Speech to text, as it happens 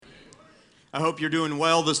I hope you're doing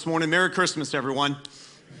well this morning. Merry Christmas, everyone.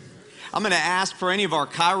 I'm going to ask for any of our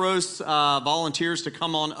Kairos volunteers to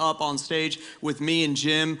come on up on stage with me and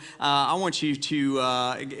Jim. I want you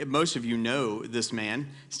to, most of you know this man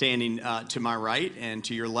standing to my right and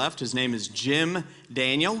to your left. His name is Jim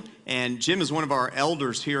Daniel, and Jim is one of our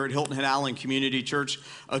elders here at Hilton Head Island Community Church,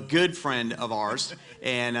 a good friend of ours,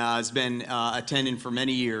 and has been attending for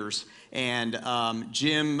many years. And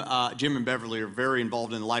Jim and Beverly are very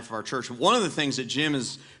involved in the life of our church. One of the things that Jim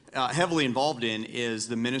is heavily involved in is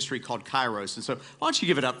the ministry called Kairos. And so why don't you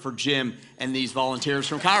give it up for Jim and these volunteers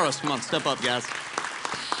from Kairos. Come on, step up, guys.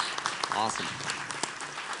 Awesome.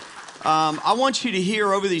 I want you to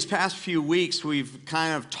hear over these past few weeks, we've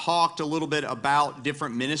kind of talked a little bit about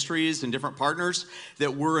different ministries and different partners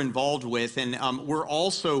that we're involved with. And we're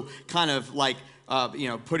also kind of like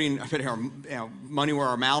putting our money where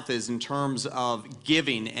our mouth is in terms of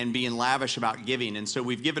giving and being lavish about giving. And so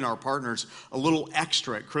we've given our partners a little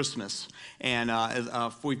extra at Christmas. And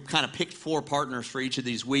we've kind of picked 4 partners for each of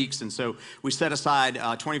these weeks. And so we set aside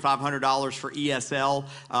 $2,500 for ESL.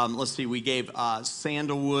 Let's see, we gave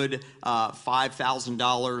Sandalwood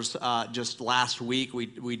 $5,000 just last week.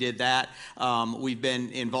 We did that. We've been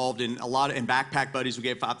involved in a lot in Backpack Buddies. We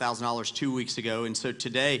gave $5,000 2 weeks ago. And so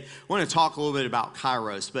today, I want to talk a little bit about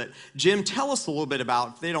Kairos. But Jim, tell us a little bit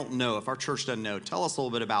about, if they don't know, if our church doesn't know, tell us a little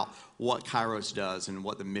bit about what Kairos does and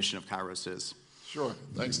what the mission of Kairos is. Sure.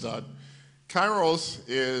 Thanks, Todd. Kairos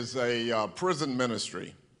is a prison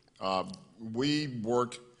ministry. We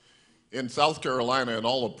work in South Carolina in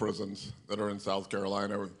all the prisons that are in South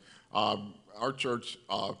Carolina. Our church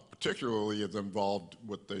particularly is involved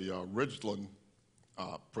with the Ridgeland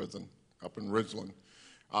prison up in Ridgeland.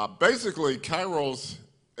 Basically, Kairos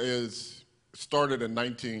is started in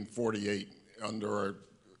 1948 under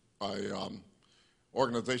an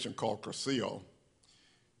organization called Curcio.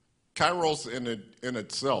 Kairos in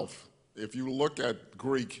itself, if you look at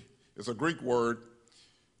Greek, it's a Greek word.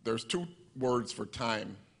 There's 2 words for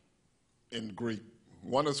time in Greek.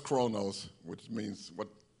 One is chronos, which means what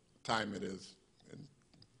time it is.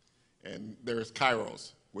 And there's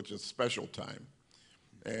kairos, which is special time.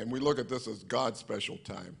 And we look at this as God's special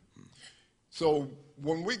time. So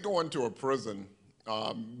when we go into a prison,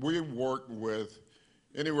 we work with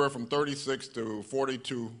anywhere from 36 to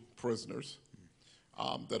 42 prisoners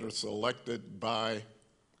that are selected by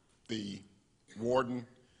the warden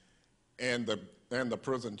and the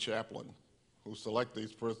prison chaplain who select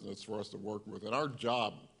these prisoners for us to work with. And our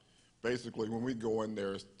job, basically, when we go in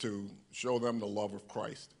there is to show them the love of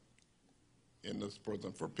Christ in this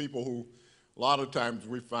prison. For people who, a lot of times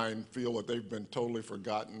we feel that they've been totally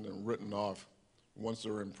forgotten and written off once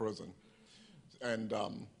they're in prison. And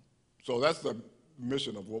so that's the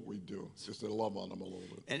mission of what we do, is just to love on them a little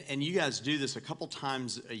bit. And you guys do this a couple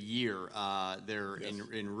times a year there. Yes.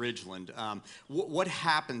 in Ridgeland. What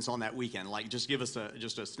happens on that weekend? Like, just give us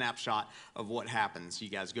just a snapshot of what happens. You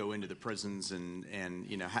guys go into the prisons and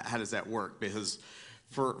how does that work? Because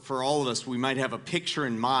for all of us, we might have a picture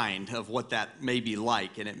in mind of what that may be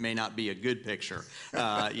like, and it may not be a good picture.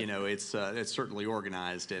 It's certainly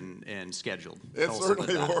organized and scheduled. It's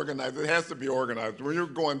certainly organized. It has to be organized. When you're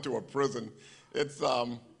going to a prison, it's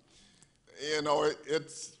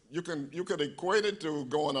you could equate it to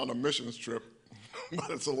going on a missions trip, but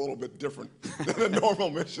it's a little bit different than a normal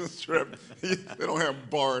missions trip. They don't have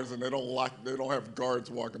bars and they don't have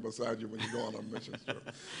guards walking beside you when you go on a missions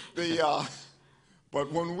trip. But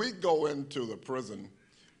when we go into the prison,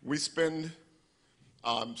 we spend,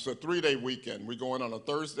 it's a 3-day weekend. We go in on a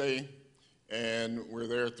Thursday, and we're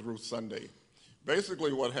there through Sunday.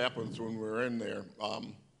 Basically what happens when we're in there,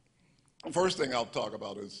 first thing I'll talk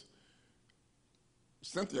about is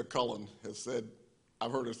Cynthia Cullen has said,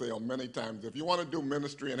 I've heard her say on many times, if you want to do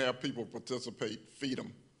ministry and have people participate, feed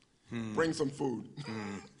them. Bring some food.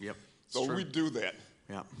 Yep. So we do that.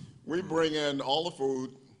 Yep. We bring in all the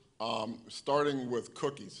food, starting with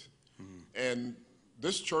cookies. And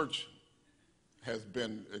this church has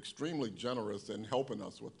been extremely generous in helping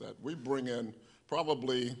us with that. We bring in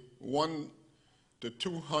probably 100 to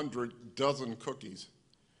 200 dozen cookies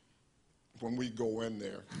when we go in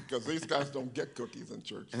there, because these guys don't get cookies in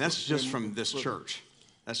church. And that's just from this church.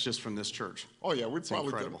 That's just from this church. Oh yeah, we probably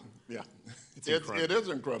incredible. Yeah, incredible. It is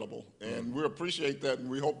incredible, and we appreciate that, and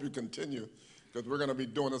we hope you continue, because we're going to be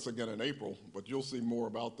doing this again in April, but you'll see more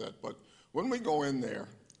about that. But when we go in there,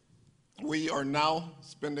 we are now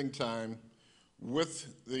spending time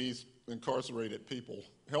with these incarcerated people,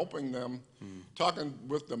 helping them, talking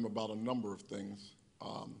with them about a number of things,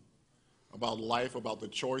 about life, about the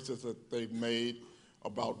choices that they've made,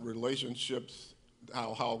 about relationships,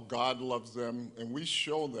 how God loves them, and we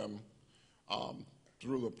show them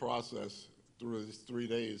through the process, through these 3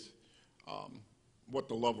 days, what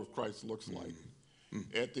the love of Christ looks like.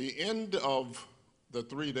 At the end of the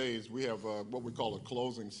 3 days, we have what we call a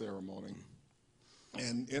closing ceremony.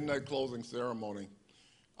 And in that closing ceremony,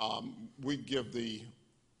 we give the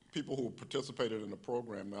people who participated in the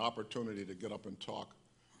program the opportunity to get up and talk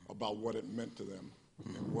about what it meant to them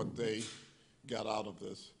and what they got out of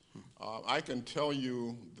this. I can tell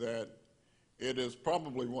you that it is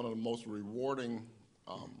probably one of the most rewarding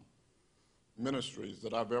ministries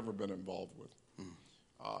that I've ever been involved with.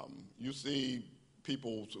 You see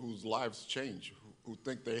people whose lives change, who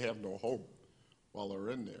think they have no hope while they're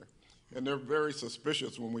in there. And they're very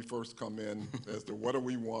suspicious when we first come in as to what do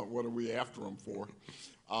we want, what are we after them for.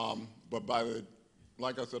 But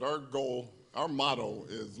like I said, our goal, our motto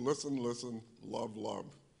is listen, listen, love, love.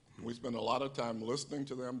 We spend a lot of time listening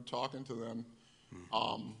to them, talking to them,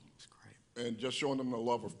 and just showing them the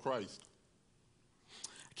love of Christ.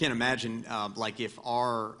 I can't imagine, like, if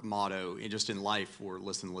our motto, just in life, were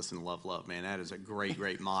listen, listen, love, love. Man, that is a great,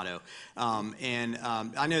 great motto. And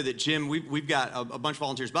I know that, Jim, we've got a bunch of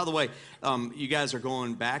volunteers. By the way, you guys are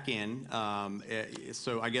going back in.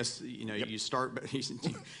 So I guess, Yep. you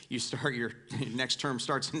start your next term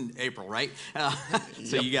starts in April, right?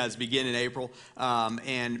 So Yep. you guys begin in April.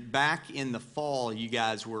 And back in the fall, you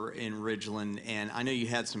guys were in Ridgeland, and I know you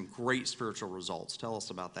had some great spiritual results. Tell us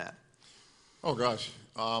about that. Oh gosh,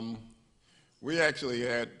 we actually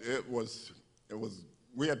had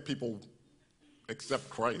we had people accept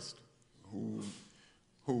Christ who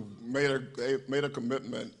made a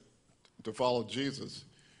commitment to follow Jesus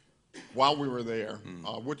while we were there,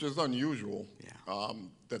 which is unusual. Yeah.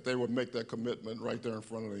 That they would make that commitment right there in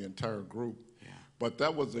front of the entire group. Yeah. But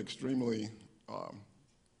that was extremely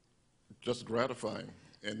just gratifying.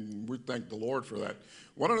 And we thank the Lord for that.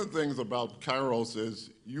 One of the things about Kairos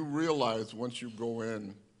is you realize once you go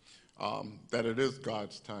in that it is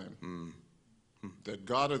God's time, that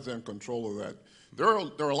God is in control of that. There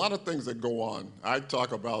are a lot of things that go on. I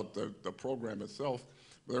talk about the program itself,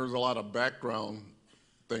 but there's a lot of background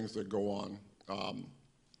things that go on.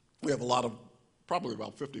 We have probably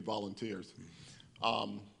about 50 volunteers.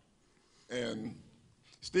 And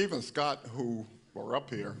Steve and Scott, who are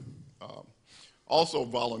up here, also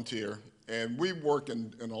volunteer, and we work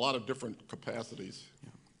in a lot of different capacities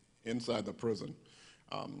inside the prison.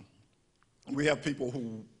 We have people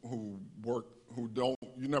who work,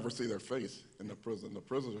 you never see their face in the prison. The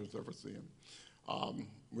prisoners never see them.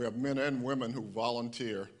 We have men and women who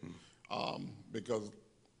volunteer because,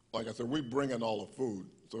 like I said, we bring in all the food.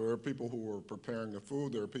 So there are people who are preparing the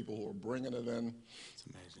food. There are people who are bringing it in. It's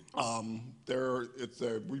amazing.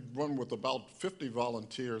 We run with about 50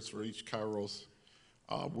 volunteers for each Kairos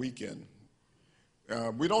weekend.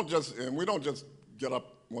 We don't just get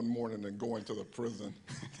up one morning and go into the prison.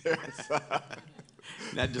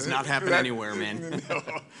 That does not happen anywhere, man. No.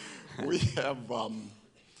 We have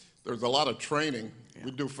there's a lot of training. Yeah.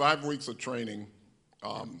 We do 5 weeks of training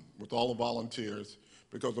with all the volunteers,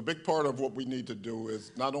 because a big part of what we need to do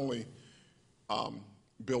is not only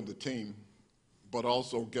build the team, but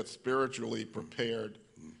also get spiritually prepared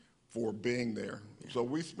for being there. Yeah. So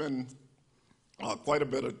we spend quite a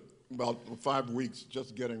bit of about 5 weeks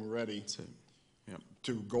just getting ready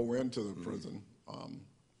to go into the prison.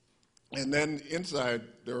 And then inside,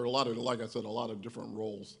 there are like I said, a lot of different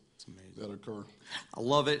roles that occur. I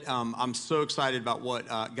love it. I'm so excited about what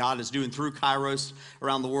God is doing through Kairos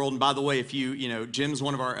around the world. And by the way, if Jim's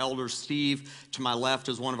one of our elders. Steve, to my left,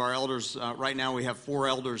 is one of our elders. Right now, we have 4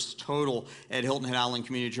 elders total at Hilton Head Island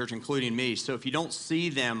Community Church, including me. So if you don't see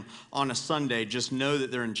them on a Sunday, just know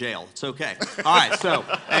that they're in jail. It's okay. All right. So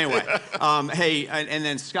anyway, hey, and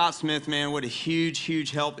then Scott Smith, man, what a huge,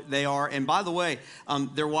 huge help they are. And by the way,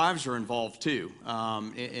 their wives are involved too,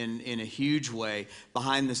 in a huge way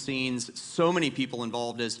behind the scenes. So many people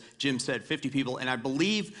involved, as Jim said, 50 people. And I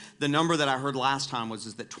believe the number that I heard last time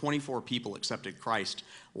was that 24 people accepted Christ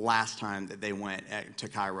last time that they went to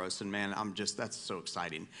Kairos. And man, that's so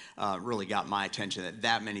exciting. Really got my attention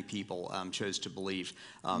that many people chose to believe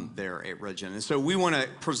there at Ridgeland. And so we want to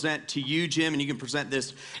present to you, Jim, and you can present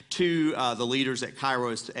this to the leaders at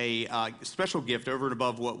Kairos, a special gift over and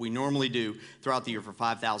above what we normally do throughout the year for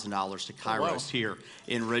 $5,000 to Kairos here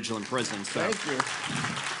in Ridgeland Prison. So, thank you.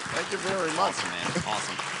 Thank you very much. Awesome, man.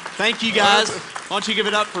 Awesome. Thank you, guys. Why don't you give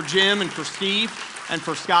it up for Jim and for Steve and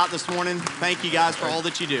for Scott this morning. Thank you, guys, for all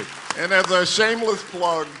that you do. And as a shameless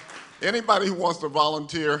plug, anybody who wants to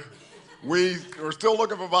volunteer, we're still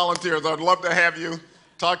looking for volunteers. I'd love to have you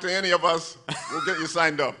talk to any of us. We'll get you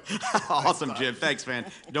signed up. Awesome, Jim. Thanks, man.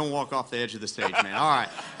 Don't walk off the edge of the stage, man. All right.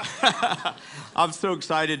 I'm so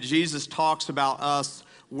excited. Jesus talks about us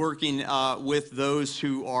working with those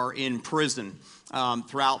who are in prison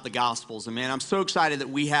throughout the Gospels. And man, I'm so excited that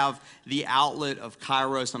we have the outlet of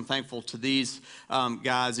Kairos. I'm thankful to these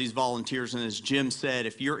guys, these volunteers. And as Jim said,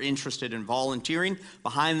 if you're interested in volunteering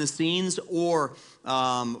behind the scenes or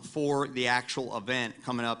for the actual event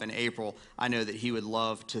coming up in April, I know that he would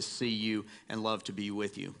love to see you and love to be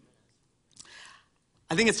with you.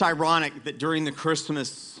 I think it's ironic that during the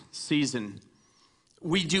Christmas season,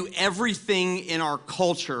 we do everything in our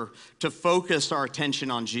culture to focus our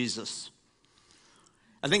attention on Jesus.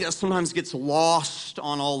 I think that sometimes gets lost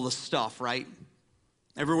on all the stuff, right?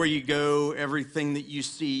 Everywhere you go, everything that you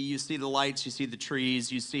see the lights, you see the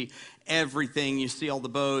trees, you see everything, you see all the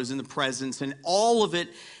bows and the presents, and all of it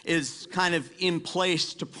is kind of in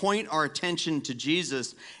place to point our attention to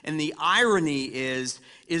Jesus. And the irony is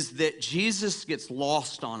that Jesus gets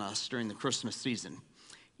lost on us during the Christmas season.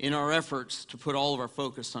 In our efforts to put all of our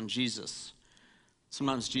focus on Jesus,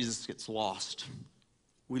 sometimes Jesus gets lost.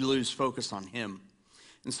 We lose focus on him.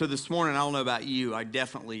 And so this morning, I don't know about you, I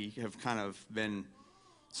definitely have kind of been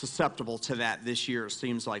susceptible to that this year. It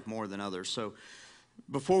seems like more than others. So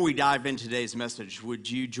before we dive into today's message, would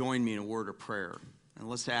you join me in a word of prayer? And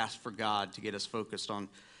let's ask for God to get us focused on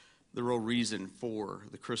the real reason for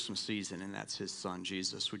the Christmas season, and that's his son,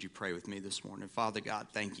 Jesus. Would you pray with me this morning? Father God,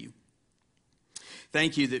 thank you.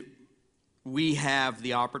 Thank you that we have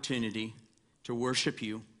the opportunity to worship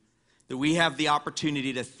you, that we have the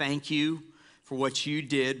opportunity to thank you for what you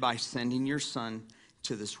did by sending your son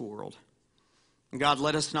to this world. And God,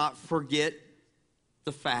 let us not forget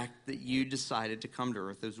the fact that you decided to come to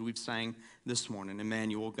earth, as we've sang this morning,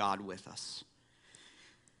 Emmanuel, God with us.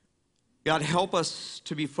 God, help us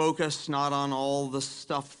to be focused not on all the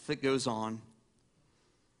stuff that goes on.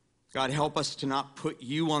 God, help us to not put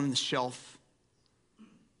you on the shelf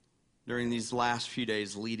during these last few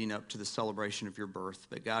days leading up to the celebration of your birth.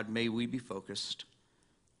 But God, may we be focused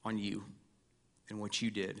on you and what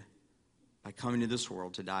you did by coming to this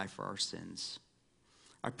world to die for our sins.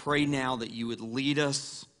 I pray now that you would lead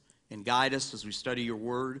us and guide us as we study your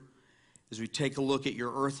word, as we take a look at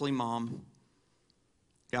your earthly mom.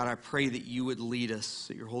 God, I pray that you would lead us,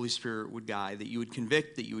 that your Holy Spirit would guide, that you would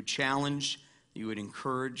convict, that you would challenge, that you would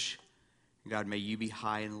encourage. God, may you be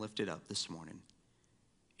high and lifted up this morning.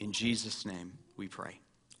 In Jesus' name we pray.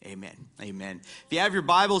 Amen. Amen. If you have your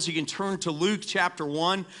Bibles, you can turn to Luke chapter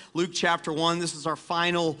 1. Luke chapter 1, this is our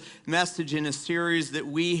final message in a series that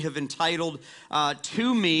we have entitled,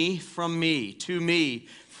 To Me, From Me. To Me,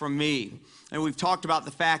 From Me. And we've talked about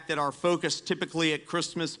the fact that our focus typically at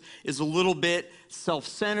Christmas is a little bit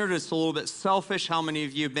self-centered. It's a little bit selfish. How many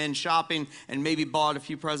of you have been shopping and maybe bought a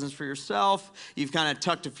few presents for yourself? You've kind of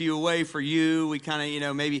tucked a few away for you. We kind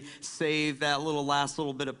of, maybe save that last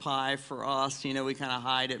little bit of pie for us. We kind of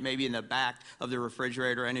hide it maybe in the back of the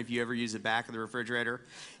refrigerator. Any of you ever use the back of the refrigerator?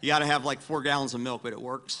 You got to have like 4 gallons of milk, but it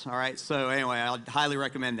works. All right. So anyway, I'd highly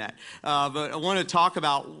recommend that. But I want to talk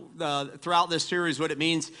about throughout this series what it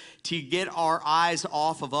means to get our eyes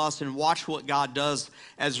off of us and watch what God does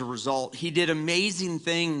as a result. He did amazing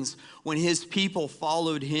things when his people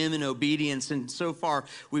followed him in obedience. And so far,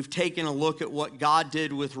 we've taken a look at what God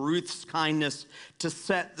did with Ruth's kindness to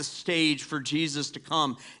set the stage for Jesus to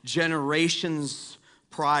come generations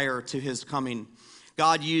prior to his coming.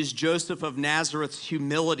 God used Joseph of Nazareth's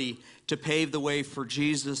humility to pave the way for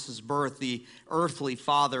Jesus' birth, the earthly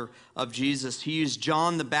father of Jesus. He used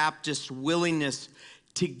John the Baptist's willingness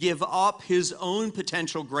to give up his own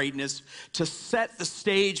potential greatness to set the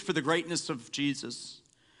stage for the greatness of Jesus,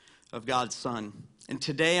 of God's Son. And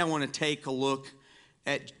today I want to take a look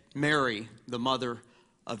at Mary, the mother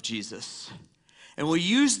of Jesus. And we'll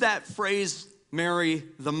use that phrase, Mary,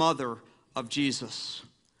 the mother of Jesus.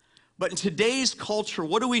 But in today's culture,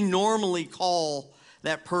 what do we normally call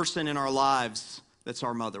that person in our lives that's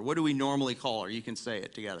our mother? What do we normally call her? You can say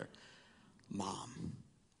it together. Mom.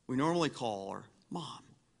 We normally call her Mom.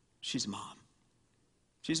 She's Mom.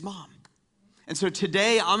 She's Mom. And so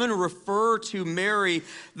today I'm going to refer to Mary,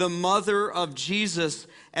 the mother of Jesus,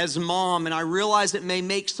 as Mom. And I realize it may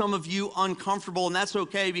make some of you uncomfortable, and that's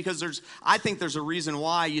okay because I think there's a reason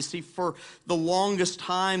why. You see, for the longest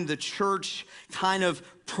time, the church kind of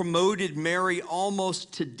promoted Mary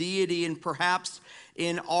almost to deity, and perhaps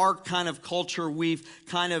in our kind of culture, we've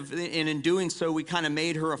kind of, and in doing so, we kind of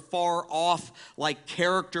made her a far off like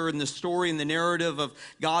character in the story and the narrative of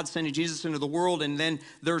God sending Jesus into the world. And then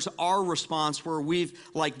there's our response where we've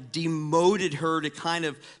like demoted her to kind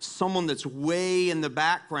of someone that's way in the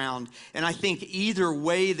background. And I think either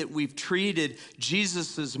way that we've treated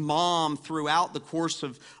Jesus's mom throughout the course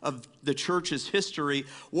of the church's history,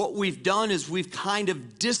 what we've done is we've kind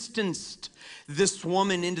of distanced this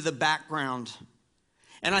woman into the background.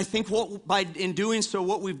 And I think in doing so,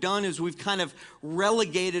 what we've done is we've kind of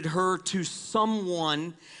relegated her to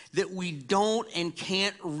someone that we don't and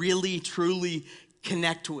can't really truly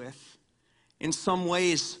connect with. In some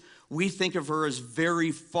ways, we think of her as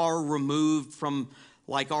very far removed from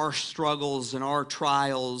like our struggles and our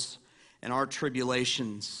trials and our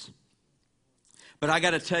tribulations. But I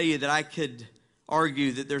got to tell you that I could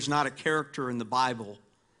argue that there's not a character in the Bible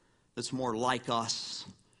that's more like us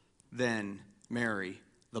than Mary,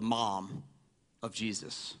 the mom of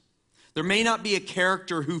Jesus. There may not be a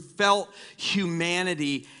character who felt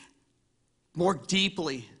humanity more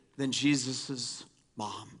deeply than Jesus'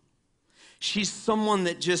 mom. She's someone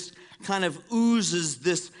that just kind of oozes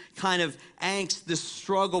this kind of angst, this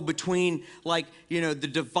struggle between like, the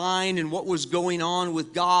divine and what was going on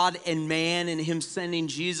with God and man and him sending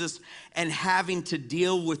Jesus and having to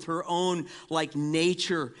deal with her own like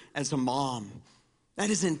nature as a mom. That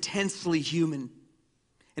is intensely human.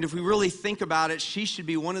 And if we really think about it, she should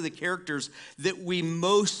be one of the characters that we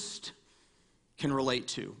most can relate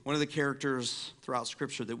to. One of the characters throughout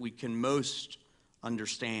Scripture that we can most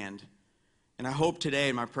understand. And I hope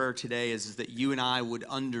today, my prayer today is that you and I would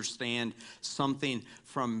understand something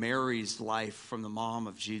from Mary's life, from the mom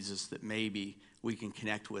of Jesus, that maybe we can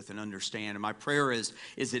connect with and understand. And my prayer is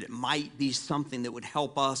that it might be something that would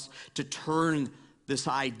help us to turn this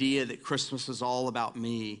idea that Christmas is all about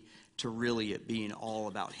me to really it being all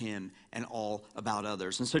about him and all about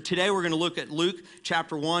others. And so today we're going to look at Luke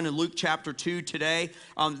chapter 1 and Luke chapter 2 today.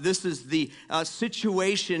 This is the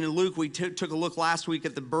situation in Luke. We took a look last week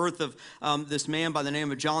at the birth of this man by the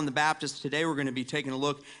name of John the Baptist. Today we're going to be taking a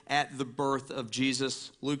look at the birth of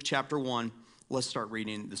Jesus. Luke chapter 1. Let's start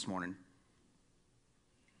reading this morning.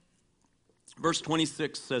 Verse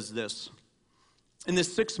 26 says this. In the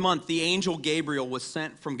 6th month, the angel Gabriel was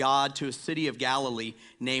sent from God to a city of Galilee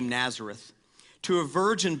named Nazareth, to a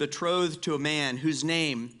virgin betrothed to a man whose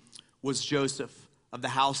name was Joseph of the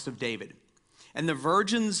house of David. And the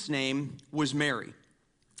virgin's name was Mary.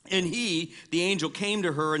 And he, the angel, came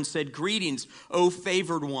to her and said, "Greetings, O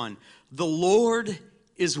favored one, the Lord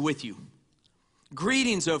is with you."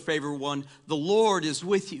 "Greetings, O favored one, the Lord is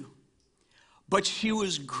with you." But she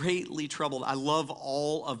was greatly troubled. I love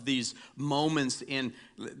all of these moments in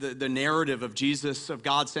the narrative of Jesus, of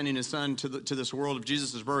God sending his son to this world of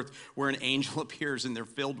Jesus' birth, where an angel appears and they're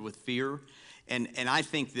filled with fear. And I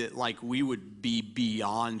think that like we would be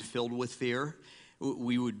beyond filled with fear.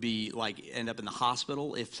 We would be like end up in the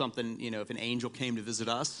hospital if something, if an angel came to visit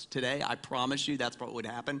us today. I promise you that's what would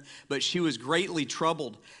happen. But she was greatly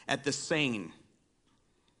troubled at the saying.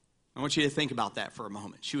 I want you to think about that for a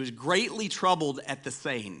moment. She was greatly troubled at the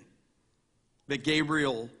saying that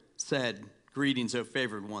Gabriel said, "Greetings, O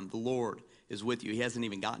favored one, the Lord is with you." He hasn't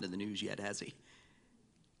even gotten to the news yet, has he?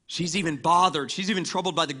 She's even bothered. She's even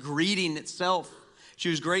troubled by the greeting itself. She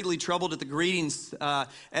was greatly troubled at the greetings,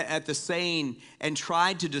 at the saying, and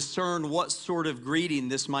tried to discern what sort of greeting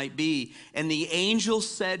this might be. And the angel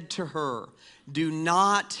said to her, "Do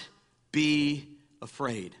not be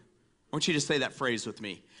afraid." I want you to say that phrase with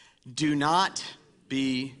me. Do not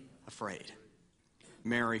be afraid,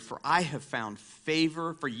 Mary, for I have found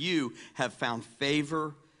favor, for you have found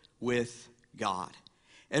favor with God.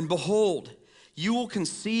 And behold, you will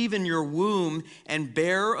conceive in your womb and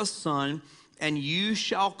bear a son, and you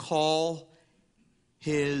shall call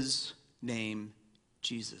his name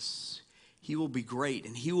Jesus. He will be great,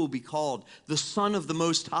 and he will be called the Son of the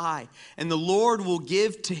Most High. And the Lord will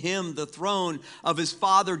give to him the throne of his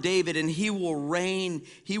father David, and he will reign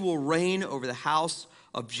over the house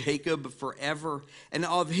of Jacob forever. And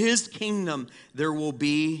of his kingdom there will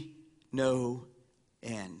be no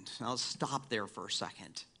end. Now let's stop there for a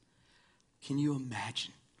second. Can you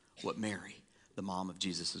imagine what Mary, the mom of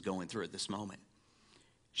Jesus, is going through at this moment?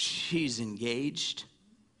 She's engaged.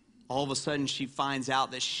 All of a sudden, she finds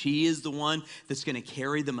out that she is the one that's going to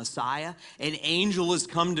carry the Messiah. An angel has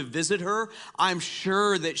come to visit her. I'm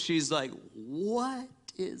sure that she's like, what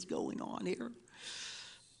is going on here?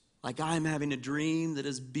 Like, I'm having a dream that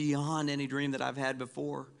is beyond any dream that I've had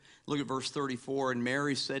before. Look at verse 34. And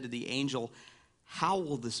Mary said to the angel, "How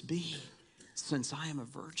will this be, since I am a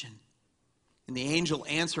virgin?" And the angel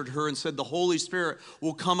answered her and said, the Holy Spirit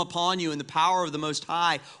will come upon you, and the power of the Most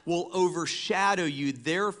High will overshadow you.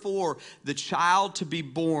 Therefore, the child to be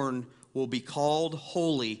born will be called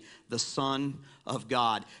Holy, the Son of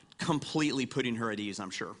God. Completely putting her at ease,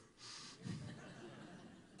 I'm sure.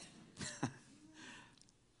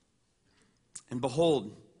 And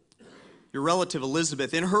behold, your relative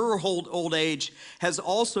Elizabeth, in her old age, has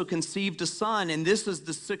also conceived a son, and this is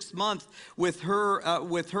the 6th month with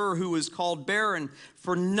her who is called barren.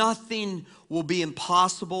 For nothing will be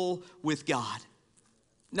impossible with God.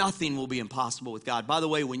 Nothing will be impossible with God. By the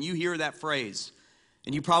way, when you hear that phrase,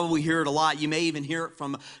 and you probably hear it a lot. You may even hear it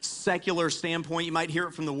from a secular standpoint. You might hear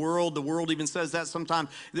it from the world. The world even says that sometimes,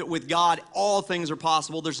 that with God, all things are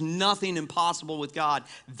possible. There's nothing impossible with God.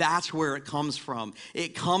 That's where it comes from.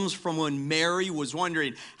 It comes from when Mary was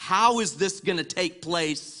wondering, how is this going to take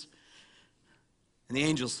place? And the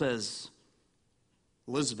angel says,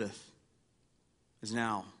 Elizabeth is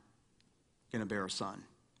now going to bear a son.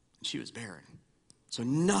 And she was barren. So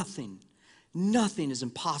nothing is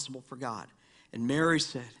impossible for God. And Mary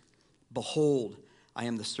said, behold, I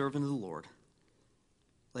am the servant of the Lord.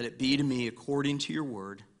 Let it be to me according to your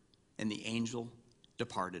word. And the angel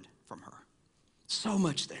departed from her. So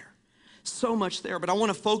much there. So much there. But I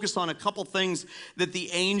want to focus on a couple things that the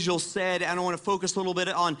angel said. And I want to focus a little bit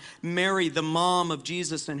on Mary, the mom of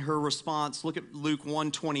Jesus, and her response. Look at Luke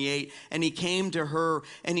 1:28. And he came to her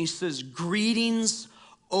and he says, greetings,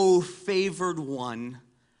 O favored one.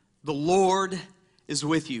 The Lord is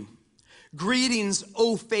with you. Greetings,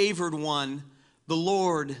 O favored one, the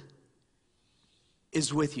Lord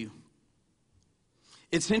is with you.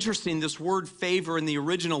 It's interesting, this word favor in the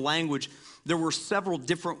original language, there were several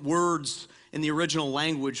different words in the original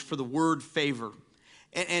language for the word favor.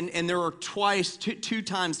 And there are two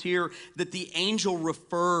times here that the angel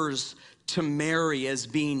refers to Mary as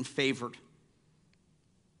being favored.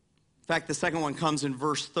 In fact, the second one comes in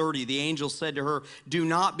verse 30. The angel said to her, do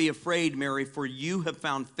not be afraid, Mary, for you have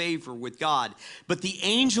found favor with God. But the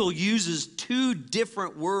angel uses two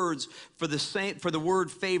different words for the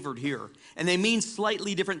word favored here. And they mean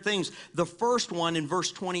slightly different things. The first one in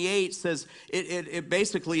verse 28 says it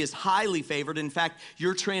basically is highly favored. In fact,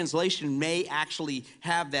 your translation may actually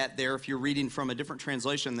have that there if you're reading from a different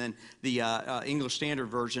translation than the English Standard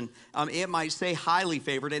Version. It might say highly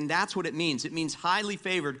favored, and that's what it means. It means highly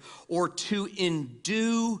favored or to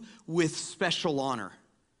endue with special honor.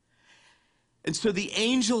 And so the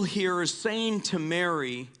angel here is saying to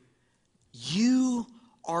Mary, you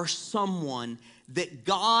are someone that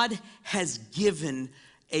God has given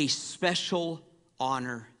a special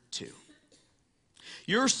honor to.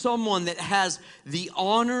 You're someone that has the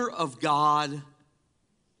honor of God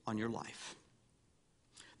on your life.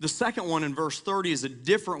 The second one in verse 30 is a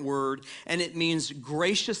different word, and it means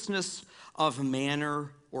graciousness of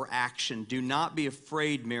manner or action. Do not be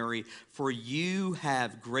afraid, Mary, for you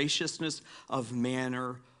have graciousness of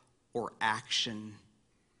manner or action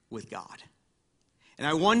with God. And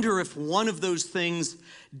I wonder if one of those things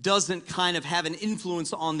doesn't kind of have an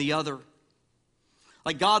influence on the other.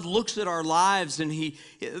 Like God looks at our lives and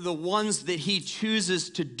the ones that he chooses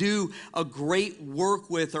to do a great work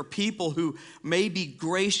with are people who may be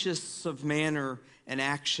gracious of manner and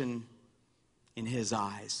action in his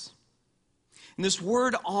eyes. And this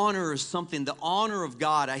word honor is something, the honor of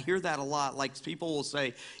God, I hear that a lot. Like people will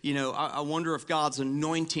say, I wonder if God's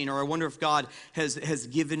anointing, or I wonder if God has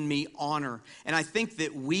given me honor. And I think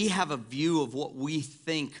that we have a view of what we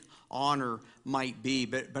think honor might be.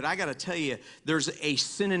 But I got to tell you, there's a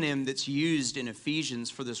synonym that's used in Ephesians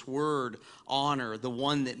for this word honor, the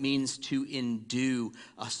one that means to endue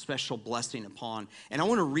a special blessing upon. And I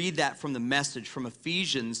want to read that from the Message from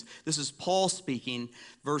Ephesians. This is Paul speaking,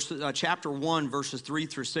 chapter 1, verses 3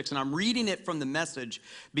 through 6. And I'm reading it from the Message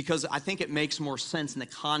because I think it makes more sense in the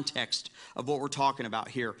context of what we're talking about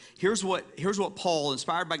here. Here's what Paul,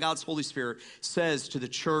 inspired by God's Holy Spirit, says to the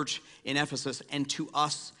church in Ephesus and to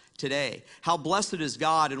us today. How blessed is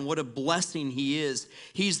God and what a blessing he is.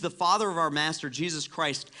 He's the Father of our Master, Jesus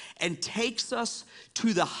Christ, and takes us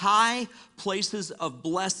to the high places of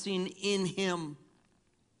blessing in him.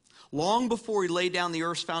 Long before he laid down the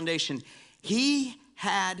earth's foundation, he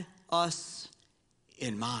had us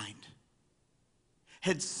in mind,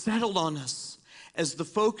 had settled on us as the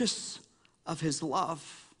focus of his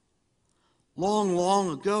love. Long,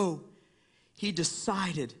 long ago, he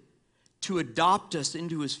decided to adopt us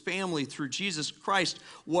into his family through Jesus Christ.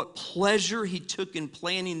 What pleasure he took in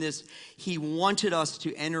planning this. He wanted us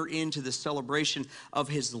to enter into the celebration of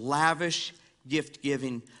his lavish gift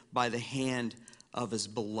giving by the hand of his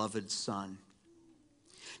beloved Son.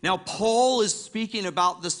 Now, Paul is speaking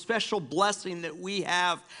about the special blessing that we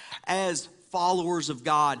have as followers of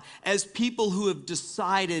God, as people who have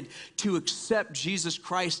decided to accept Jesus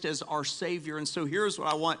Christ as our Savior. And so here's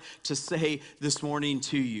what I want to say this morning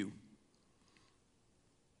to you.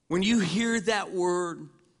 When you hear that word,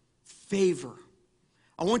 favor,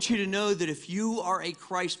 I want you to know that if you are a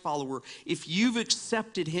Christ follower, if you've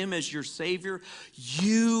accepted him as your Savior,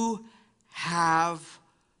 you have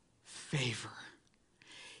favor.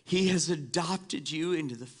 He has adopted you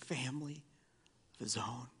into the family of his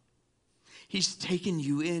own. He's taken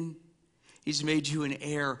you in. He's made you an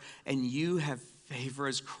heir, and you have favor.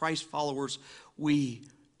 As Christ followers, we,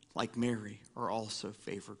 like Mary, are also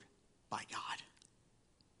favored by God.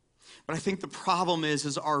 But I think the problem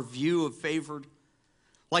is our view of favored.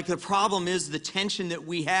 Like the problem is the tension that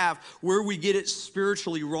we have, where we get it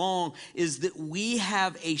spiritually wrong, is that we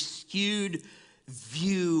have a skewed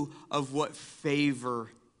view of what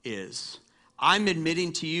favor is. I'm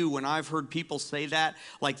admitting to you, when I've heard people say that,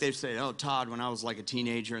 like they've said, oh, Todd, when I was like a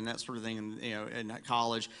teenager and that sort of thing, and in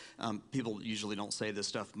college, people usually don't say this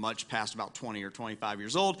stuff much past about 20 or 25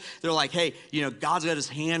 years old. They're like, hey, God's got his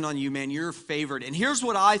hand on you, man. You're favored. And here's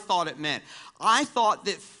what I thought it meant. I thought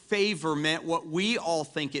that favor meant what we all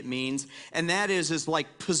think it means, and that is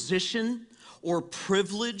like position or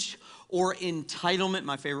privilege or entitlement,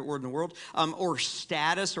 my favorite word in the world, or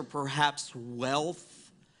status or perhaps wealth.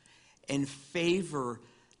 And favor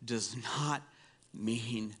does not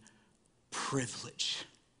mean privilege.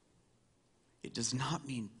 It does not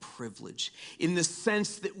mean privilege in the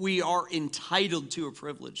sense that we are entitled to a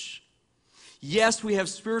privilege. Yes, we have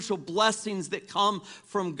spiritual blessings that come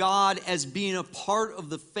from God as being a part of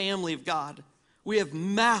the family of God. We have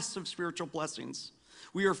massive spiritual blessings.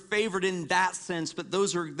 We are favored in that sense, but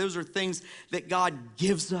those are things that God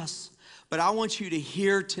gives us. But I want you to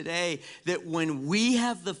hear today that when we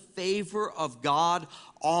have the favor of God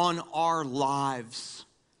on our lives,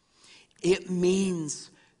 it means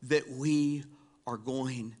that we are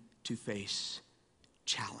going to face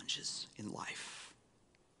challenges in life.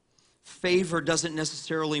 Favor doesn't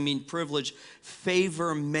necessarily mean privilege.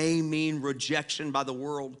 Favor may mean rejection by the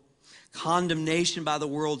world, condemnation by the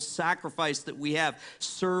world, sacrifice that we have,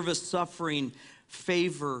 service, suffering.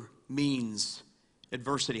 Favor means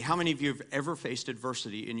adversity. How many of you have ever faced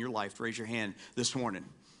adversity in your life? Raise your hand this morning.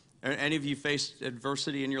 Any of you faced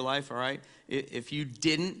adversity in your life? All right. If you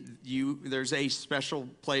didn't, there's a special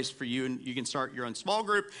place for you, and you can start your own small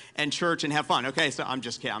group and church and have fun. Okay, so I'm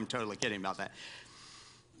just kidding. I'm totally kidding about that.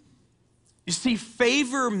 You see,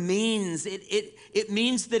 favor means, it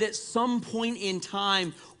means that at some point in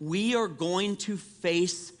time, we are going to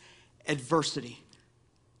face adversity.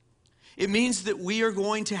 It means that we are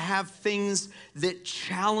going to have things that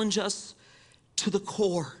challenge us to the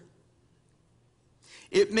core.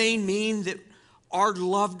 It may mean that our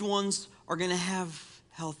loved ones are going to have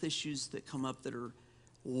health issues that come up that are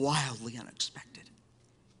wildly unexpected.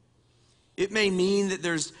 It may mean that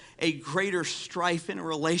there's a greater strife in a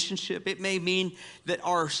relationship. It may mean that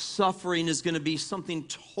our suffering is going to be something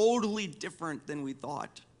totally different than we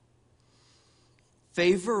thought.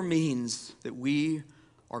 Favor means that we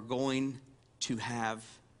are going to have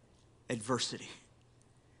adversity.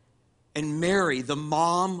 And Mary, the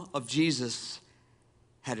mom of Jesus,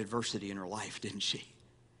 had adversity in her life, didn't she?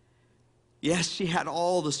 Yes, she had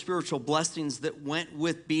all the spiritual blessings that went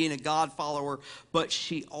with being a God follower, but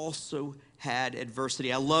she also had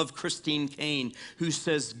adversity. I love Christine Kane, who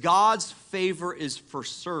says God's favor is for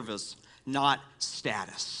service, not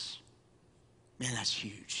status. Man, that's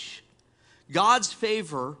huge. God's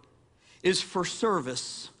favor is for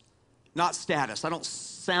service, not status. I don't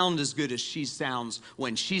sound as good as she sounds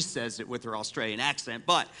when she says it with her Australian accent,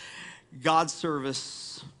 but God's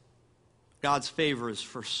favor is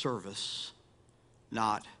for service,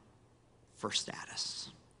 not for status.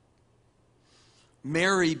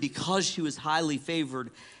 Mary, because she was highly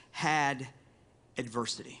favored, had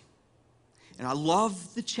adversity. And I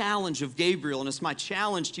love the challenge of Gabriel, and it's my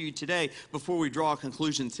challenge to you today before we draw a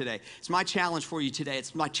conclusion today. It's my challenge for you today.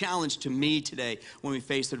 It's my challenge to me today when we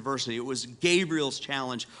face adversity. It was Gabriel's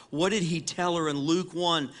challenge. What did he tell her in Luke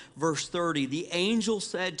 1, verse 30? The angel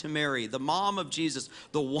said to Mary, the mom of Jesus,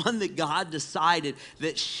 the one that God decided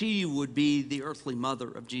that she would be the earthly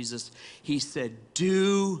mother of Jesus, he said,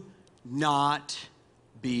 do not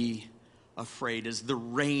be afraid. As the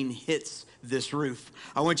rain hits this roof,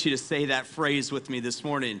 I want you to say that phrase with me this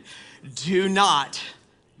morning. Do not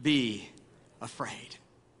be afraid,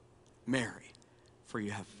 Mary, for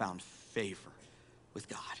you have found favor with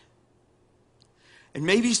God. And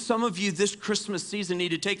maybe some of you this Christmas season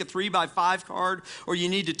need to take a 3x5 card, or you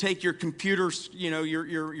need to take your computer,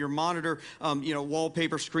 your monitor,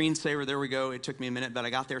 wallpaper, screensaver. There we go. It took me a minute, but I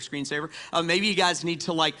got there, screensaver. Maybe you guys need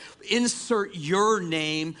to insert your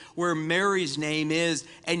name where Mary's name is,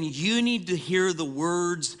 and you need to hear the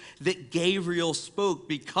words that Gabriel spoke,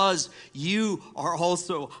 because you are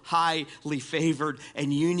also highly favored,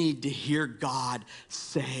 and you need to hear God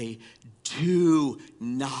say, do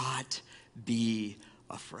not be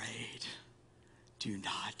afraid. Do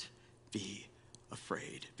not be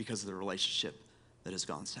afraid because of the relationship that has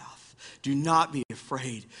gone south. Do not be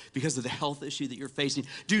afraid because of the health issue that you're facing.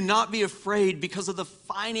 Do not be afraid because of the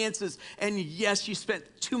finances. And yes, you spent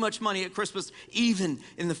too much money at Christmas, even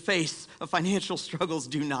in the face of financial struggles.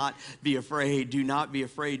 Do not be afraid. Do not be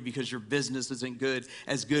afraid because your business isn't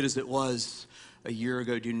as good as it was a year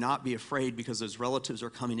ago. Do not be afraid because those relatives are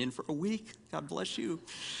coming in for a week. God bless you.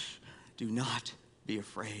 Do not be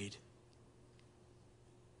afraid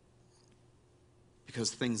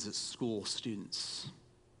because things at school, students,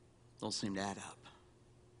 don't seem to add up.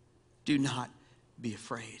 Do not be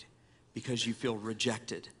afraid because you feel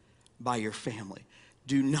rejected by your family.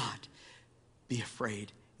 Do not be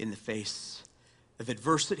afraid in the face of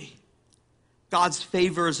adversity. God's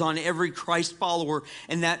favor is on every Christ follower,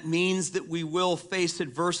 and that means that we will face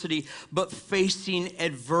adversity, but facing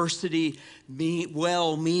adversity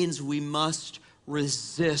means we must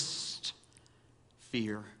resist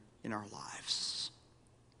fear in our lives.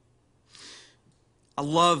 I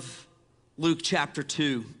love Luke chapter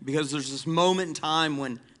 2 because there's this moment in time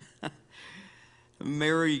when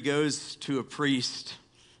Mary goes to a priest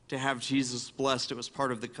to have Jesus blessed. It was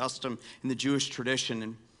part of the custom in the Jewish tradition,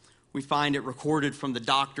 and we find it recorded from the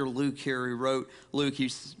doctor Luke here. He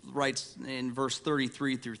writes in verse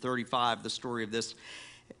 33 through 35 the story of this.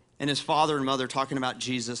 And his father and mother, talking about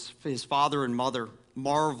Jesus, his father and mother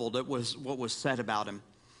marveled at what was said about him.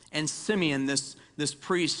 And Simeon, this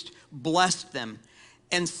priest, blessed them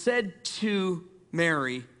and said to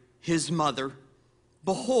Mary, his mother,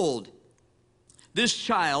 behold, this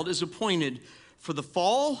child is appointed for the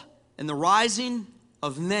fall and the rising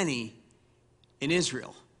of many in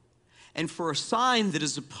Israel, and for a sign that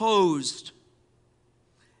is opposed,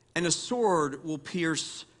 and a sword will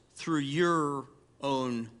pierce through your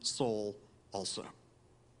own soul also.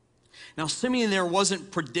 Now, Simeon there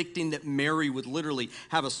wasn't predicting that Mary would literally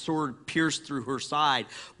have a sword pierced through her side,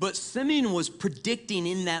 but Simeon was predicting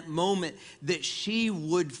in that moment that she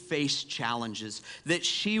would face challenges, that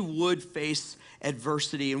she would face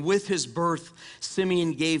adversity. And with his birth,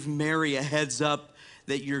 Simeon gave Mary a heads up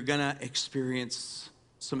that you're going to experience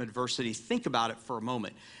some adversity. Think about it for a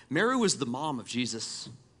moment. Mary was the mom of Jesus.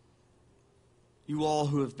 You all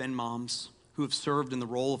who have been moms, who have served in the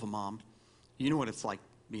role of a mom, you know what it's like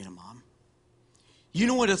being a mom. You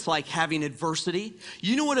know what it's like having adversity.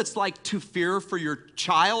 You know what it's like to fear for your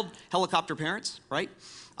child. Helicopter parents, right?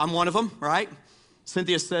 I'm one of them, right?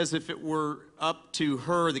 Cynthia says if it were up to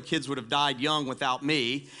her, the kids would have died young without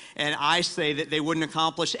me. And I say that they wouldn't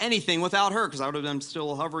accomplish anything without her because I would have been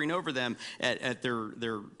still hovering over them at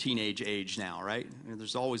their teenage age now, right? And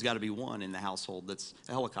there's always got to be one in the household that's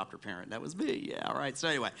a helicopter parent. That was me, yeah, all right. So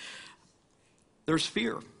anyway, there's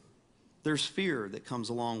fear. There's fear that comes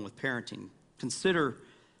along with parenting. Consider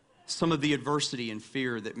some of the adversity and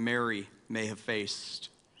fear that Mary may have faced.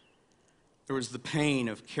 There was the pain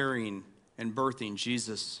of carrying and birthing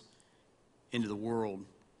Jesus into the world.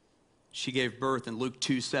 She gave birth in Luke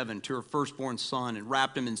 2:7 to her firstborn son and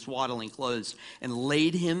wrapped him in swaddling clothes and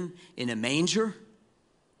laid him in a manger.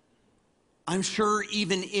 I'm sure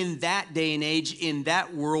even in that day and age, in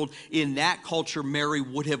that world, in that culture, Mary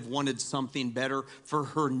would have wanted something better for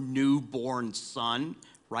her newborn son.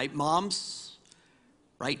 Right, moms?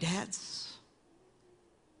 Right, dads?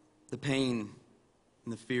 The pain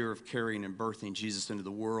and the fear of carrying and birthing Jesus into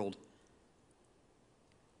the world.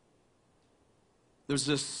 There's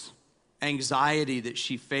this anxiety that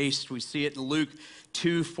she faced. We see it in Luke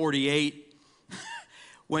 2:48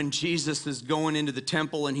 when Jesus is going into the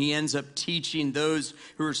temple and he ends up teaching those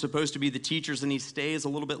who are supposed to be the teachers, and he stays a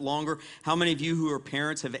little bit longer. How many of you who are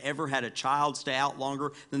parents have ever had a child stay out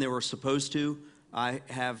longer than they were supposed to? I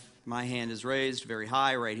have. My hand is raised very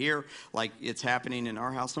high right here, like it's happening in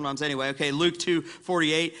our house sometimes. Anyway, okay, Luke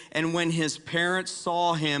 2:48. And when his parents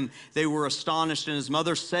saw him, they were astonished, and his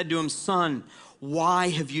mother said to him, "Son, why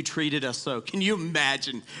have you treated us so?" Can you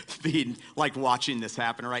imagine being like watching this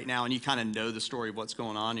happen right now, and you kind of know the story of what's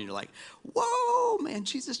going on, and you're like, whoa, man,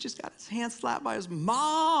 Jesus just got his hand slapped by his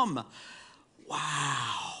mom.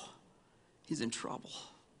 Wow, he's in trouble.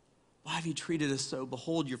 Why have you treated us so?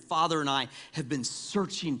 Behold, your father and I have been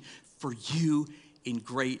searching for you in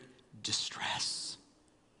great distress.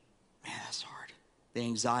 Man, that's hard. The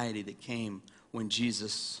anxiety that came when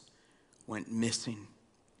Jesus went missing.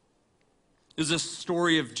 There's this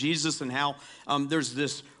story of Jesus and how there's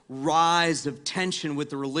this rise of tension with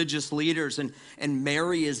the religious leaders. And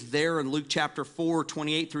Mary is there in Luke chapter 4,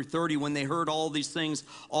 28 through 30. When they heard all these things,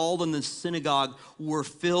 all in the synagogue were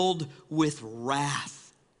filled with wrath.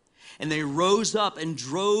 And they rose up and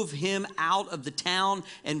drove him out of the town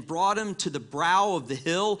and brought him to the brow of the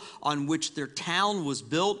hill on which their town was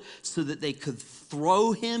built so that they could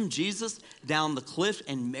throw him, Jesus, down the cliff.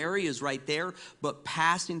 And Mary is right there, but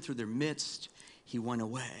passing through their midst, he went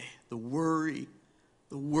away. The worry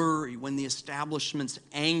when the establishment's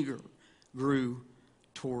anger grew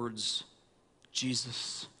towards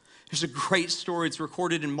Jesus. There's a great story. It's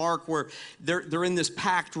recorded in Mark where they're in this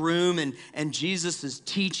packed room and Jesus is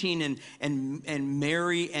teaching and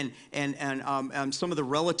Mary and some of the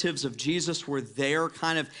relatives of Jesus were there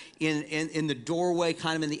kind of in the doorway,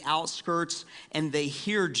 kind of in the outskirts, and they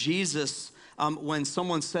hear Jesus when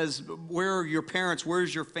someone says, "Where are your parents?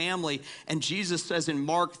 Where's your family?" And Jesus says in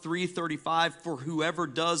Mark 3:35, "For whoever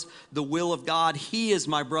does the will of God, he is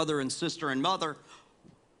my brother and sister and mother."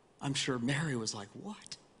 I'm sure Mary was like,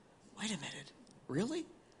 "What? Wait a minute, really?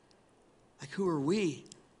 Like, who are we?"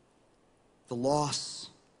 The loss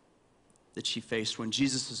that she faced when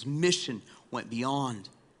Jesus' mission went beyond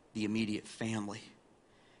the immediate family.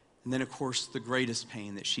 And then, of course, the greatest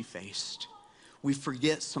pain that she faced. We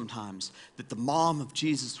forget sometimes that the mom of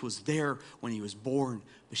Jesus was there when he was born,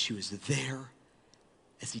 but she was there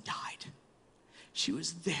as he died. She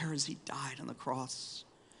was there as he died on the cross.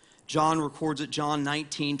 John records it, John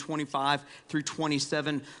 19:25 through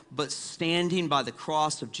 27. But standing by the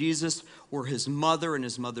cross of Jesus were his mother and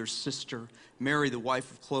his mother's sister, Mary, the wife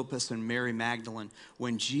of Clopas, and Mary Magdalene.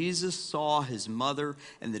 When Jesus saw his mother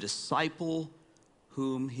and the disciple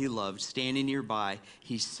whom he loved standing nearby,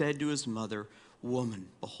 he said to his mother, "Woman,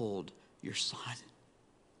 behold your son."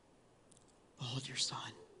 Behold your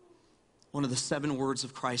son. One of the 7 words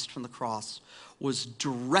of Christ from the cross was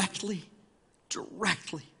directly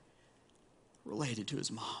related to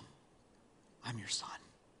his mom. I'm your son.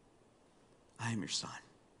 I am your son.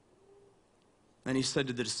 Then he said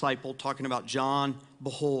to the disciple, talking about John,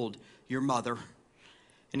 "Behold your mother."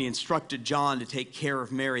 And he instructed John to take care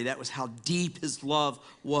of Mary. That was how deep his love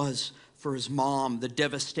was for his mom. The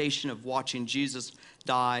devastation of watching Jesus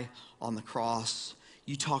die on the cross.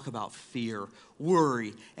 You talk about fear,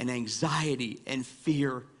 worry, and anxiety and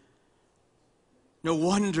fear. No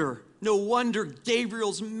wonder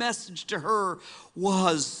Gabriel's message to her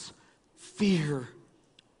was, "Fear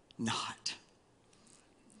not."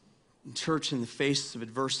 In church, in the face of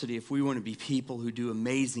adversity, if we want to be people who do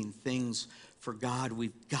amazing things for God,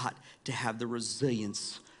 we've got to have the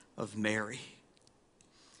resilience of Mary.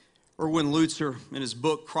 Erwin Lutzer, in his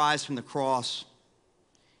book, Cries from the Cross,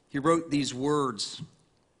 he wrote these words.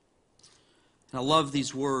 And I love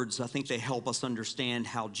these words. I think they help us understand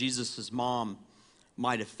how Jesus' mom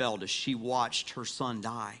might have felt as she watched her son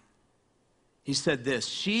die. He said this: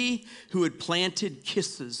 "She who had planted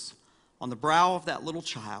kisses on the brow of that little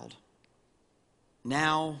child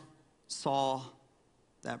now saw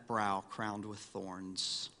that brow crowned with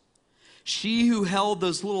thorns. She who held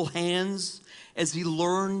those little hands as he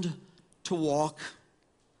learned to walk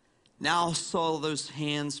now saw those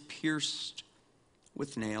hands pierced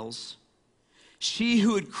with nails. She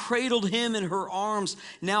who had cradled him in her arms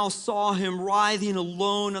now saw him writhing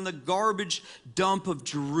alone on the garbage dump of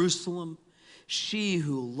Jerusalem. She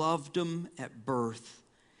who loved him at birth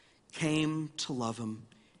came to love him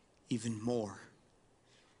even more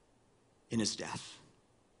in his death."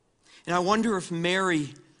 And I wonder if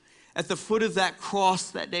Mary, at the foot of that cross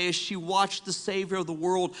that day, as she watched the Savior of the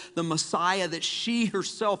world, the Messiah that she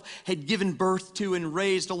herself had given birth to and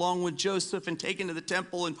raised along with Joseph and taken to the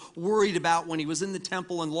temple and worried about when he was in the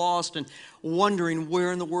temple and lost and wondering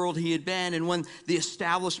where in the world he had been, and when the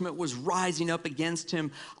establishment was rising up against him,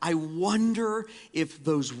 I wonder if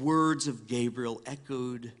those words of Gabriel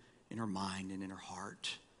echoed in her mind and in her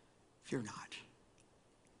heart. Fear not.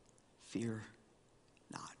 Fear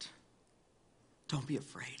not. Don't be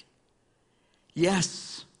afraid.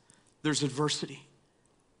 Yes, there's adversity,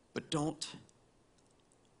 but don't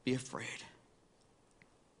be afraid.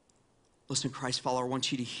 Listen, Christ follower, I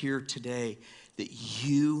want you to hear today that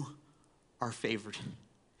you are favored.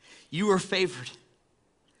 You are favored.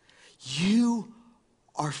 You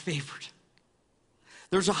are favored.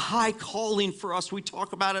 There's a high calling for us. We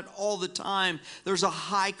talk about it all the time. There's a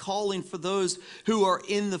high calling for those who are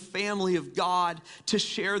in the family of God to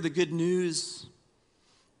share the good news,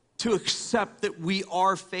 to accept that we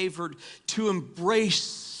are favored, to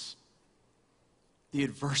embrace the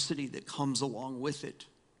adversity that comes along with it,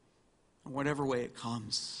 in whatever way it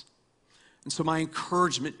comes. And so my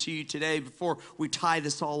encouragement to you today, before we tie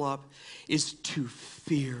this all up, is to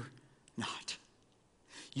fear not.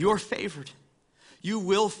 You're favored. You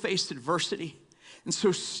will face adversity. And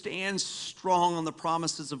so stand strong on the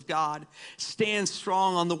promises of God. Stand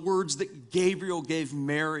strong on the words that Gabriel gave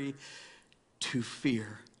Mary, to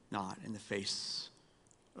fear not in the face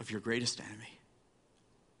of your greatest enemy,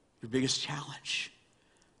 your biggest challenge,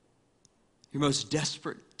 your most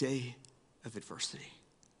desperate day of adversity.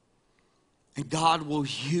 And God will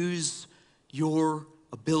use your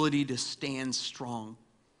ability to stand strong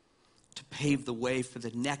to pave the way for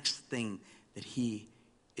the next thing that he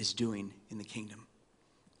is doing in the kingdom.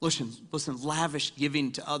 Listen, lavish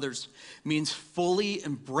giving to others means fully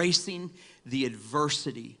embracing the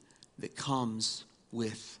adversity that comes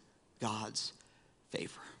with God's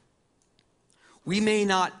favor. We may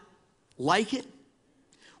not like it.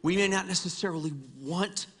 We may not necessarily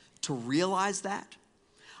want to realize that.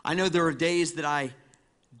 I know there are days that I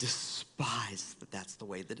despise that that's the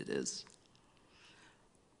way that it is.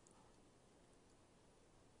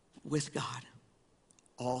 With God,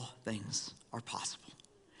 all things are possible.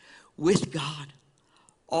 With God,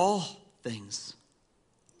 all things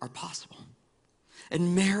are possible.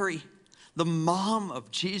 And Mary, the mom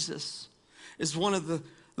of Jesus, is one of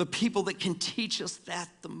the people that can teach us that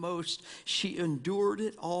the most. She endured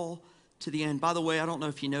it all to the end. By the way, I don't know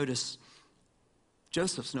if you notice,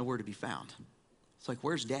 Joseph's nowhere to be found. It's like,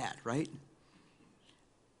 where's Dad, right?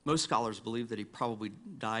 Most scholars believe that he probably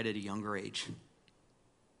died at a younger age.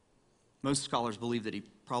 Most scholars believe that he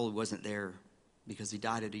probably wasn't there because he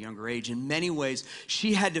died at a younger age. In many ways,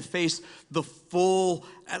 she had to face the full,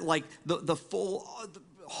 the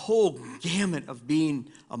whole gamut of being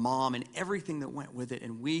a mom and everything that went with it.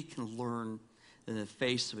 And we can learn in the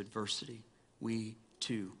face of adversity, we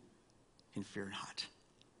too can fear not.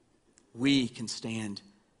 We can stand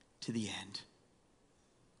to the end.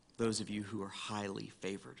 Those of you who are highly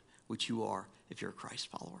favored, which you are if you're a Christ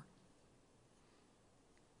follower.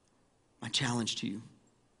 My challenge to you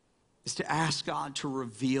is to ask God to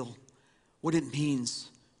reveal what it means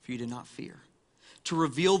for you to not fear, to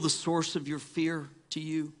reveal the source of your fear to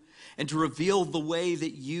you, and to reveal the way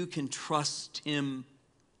that you can trust him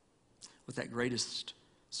with that greatest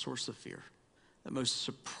source of fear, that most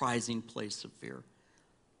surprising place of fear,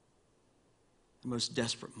 the most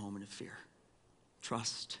desperate moment of fear.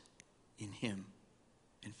 Trust in him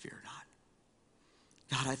and fear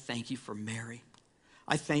not. God, I thank you for Mary.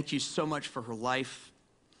 I thank you so much for her life.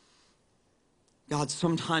 God,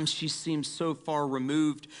 sometimes she seems so far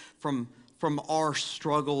removed from our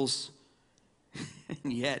struggles,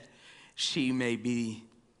 and yet she may be,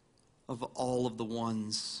 of all of the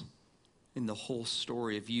ones in the whole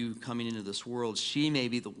story of you coming into this world, she may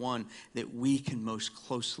be the one that we can most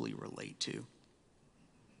closely relate to.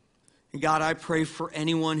 And God, I pray for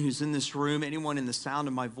anyone who's in this room, anyone in the sound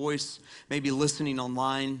of my voice, maybe listening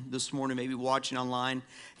online this morning, maybe watching online.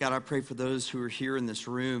 God, I pray for those who are here in this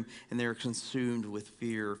room and they're consumed with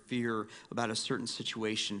fear about a certain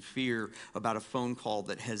situation, fear about a phone call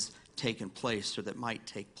that has taken place or that might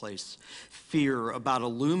take place, fear about a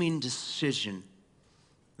looming decision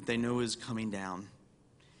that they know is coming down,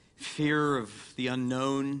 fear of the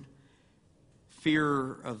unknown,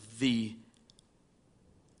 fear of the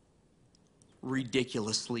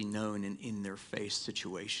ridiculously known and in their face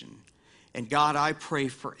situation. And God, I pray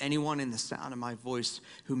for anyone in the sound of my voice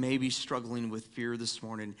who may be struggling with fear this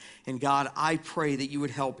morning. And God, I pray that you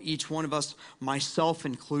would help each one of us, myself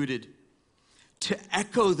included, to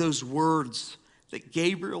echo those words that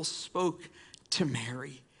Gabriel spoke to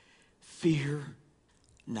Mary. Fear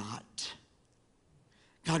not.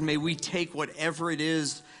 God, may we take whatever it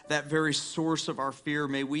is, that very source of our fear,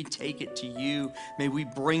 may we take it to you. May we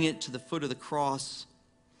bring it to the foot of the cross.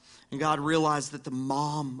 And God, realize that the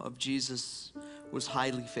mom of Jesus was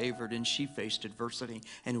highly favored and she faced adversity,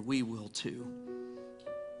 and we will too.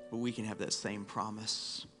 But we can have that same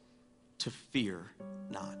promise to fear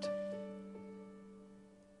not.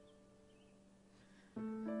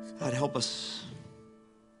 God, help us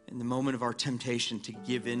in the moment of our temptation to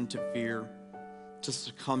give in to fear, to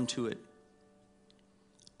succumb to it.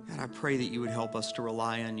 God, I pray that you would help us to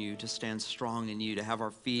rely on you, to stand strong in you, to have our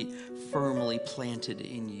feet firmly planted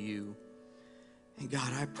in you. And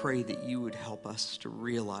God, I pray that you would help us to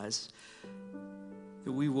realize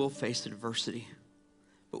that we will face adversity.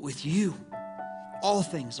 But with you, all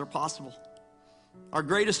things are possible. Our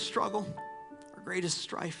greatest struggle, our greatest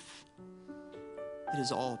strife, it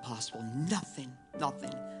is all possible. Nothing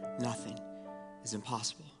Nothing is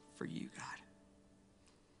impossible for you, God.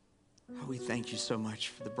 We thank you so much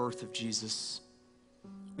for the birth of Jesus.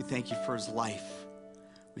 We thank you for his life.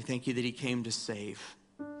 We thank you that he came to save.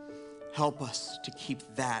 Help us to keep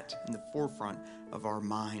that in the forefront of our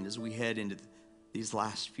mind as we head into these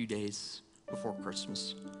last few days before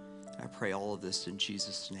Christmas. I pray all of this in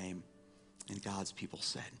Jesus' name. And God's people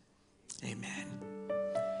said, amen.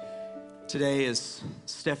 Today, as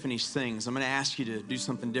Stephanie sings, I'm going to ask you to do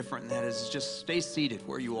something different, and that is just stay seated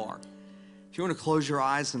where you are. If you want to close your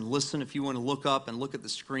eyes and listen, if you want to look up and look at the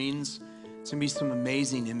screens, it's going to be some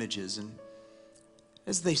amazing images. And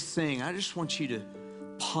as they sing, I just want you to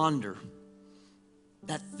ponder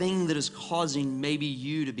that thing that is causing maybe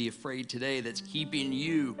you to be afraid today, that's keeping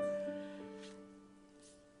you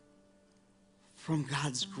from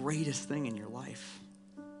God's greatest thing in your life.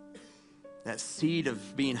 That seed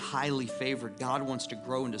of being highly favored, God wants to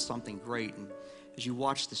grow into something great. And as you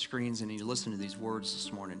watch the screens and you listen to these words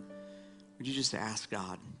this morning, would you just ask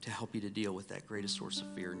God to help you to deal with that greatest source of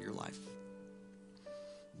fear in your life?